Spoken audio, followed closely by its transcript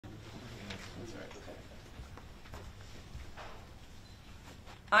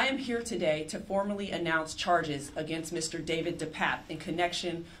I am here today to formally announce charges against Mr. David DePape in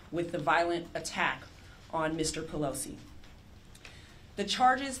connection with the violent attack on Mr. Pelosi. The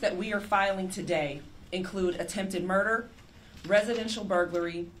charges that we are filing today include attempted murder, residential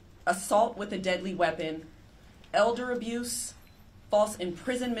burglary, assault with a deadly weapon, elder abuse, false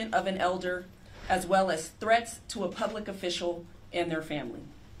imprisonment of an elder, as well as threats to a public official and their family.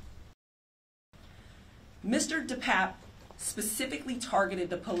 Mr. DePape specifically targeted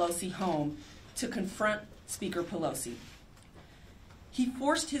the Pelosi home to confront Speaker Pelosi. He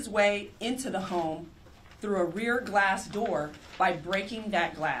forced his way into the home through a rear glass door by breaking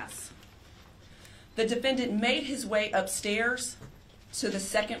that glass. The defendant made his way upstairs to the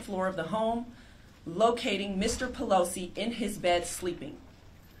second floor of the home, locating Mr. Pelosi in his bed sleeping.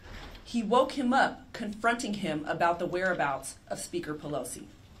 He woke him up, confronting him about the whereabouts of Speaker Pelosi.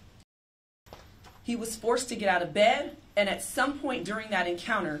 He was forced to get out of bed, and at some point during that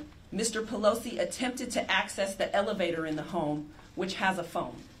encounter, Mr. Pelosi attempted to access the elevator in the home, which has a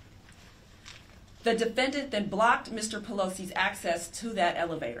phone. The defendant then blocked Mr. Pelosi's access to that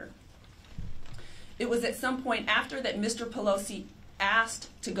elevator. It was at some point after that Mr. Pelosi asked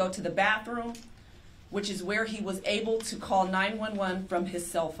to go to the bathroom, which is where he was able to call 911 from his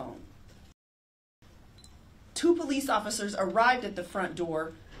cell phone. 2 police officers arrived at the front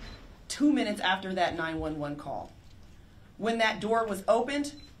door 2 minutes after that 911 call. When that door was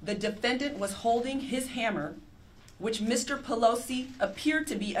opened, the defendant was holding his hammer, which Mr. Pelosi appeared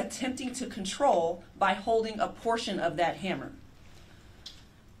to be attempting to control by holding a portion of that hammer.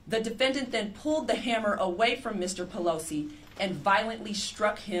 The defendant then pulled the hammer away from Mr. Pelosi and violently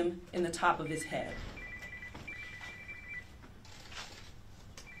struck him in the top of his head.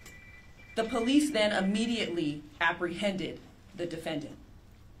 The police then immediately apprehended the defendant.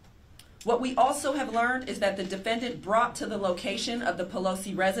 What we also have learned is that the defendant brought to the location of the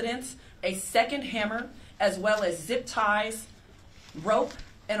Pelosi residence a second hammer, as well as zip ties, rope,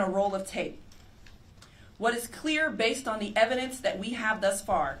 and a roll of tape. What is clear based on the evidence that we have thus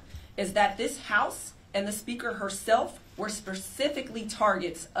far is that this house and the speaker herself were specifically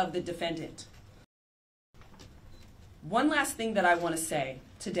targets of the defendant. One last thing that I want to say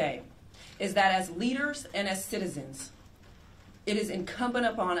today is that as leaders and as citizens, it is incumbent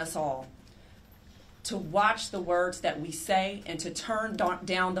upon us all to watch the words that we say and to turn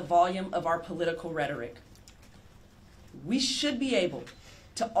down the volume of our political rhetoric. We should be able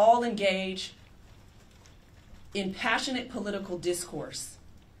to all engage in passionate political discourse,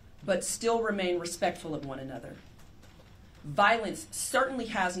 but still remain respectful of one another. Violence certainly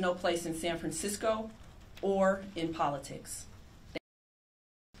has no place in San Francisco or in politics.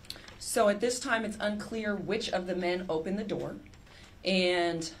 So at this time, it's unclear which of the men opened the door,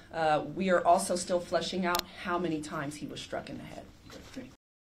 and we are also still fleshing out how many times he was struck in the head.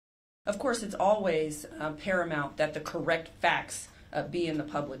 Of course, it's always paramount that the correct facts be in the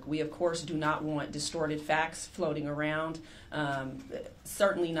public. We, of course, do not want distorted facts floating around,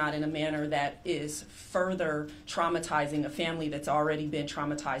 certainly not in a manner that is further traumatizing a family that's already been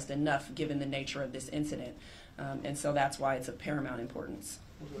traumatized enough given the nature of this incident. And so that's why it's of paramount importance.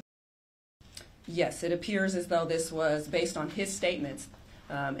 Yes, it appears as though this was based on his statements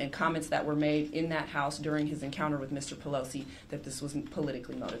and comments that were made in that house during his encounter with Mr. Pelosi, that this was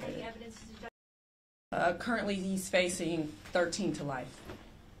politically motivated. Any evidence Currently, he's facing 13 to life.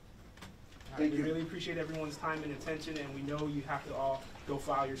 We really appreciate everyone's time and attention, and we know you have to all go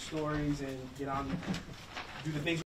file your stories and get on, do the things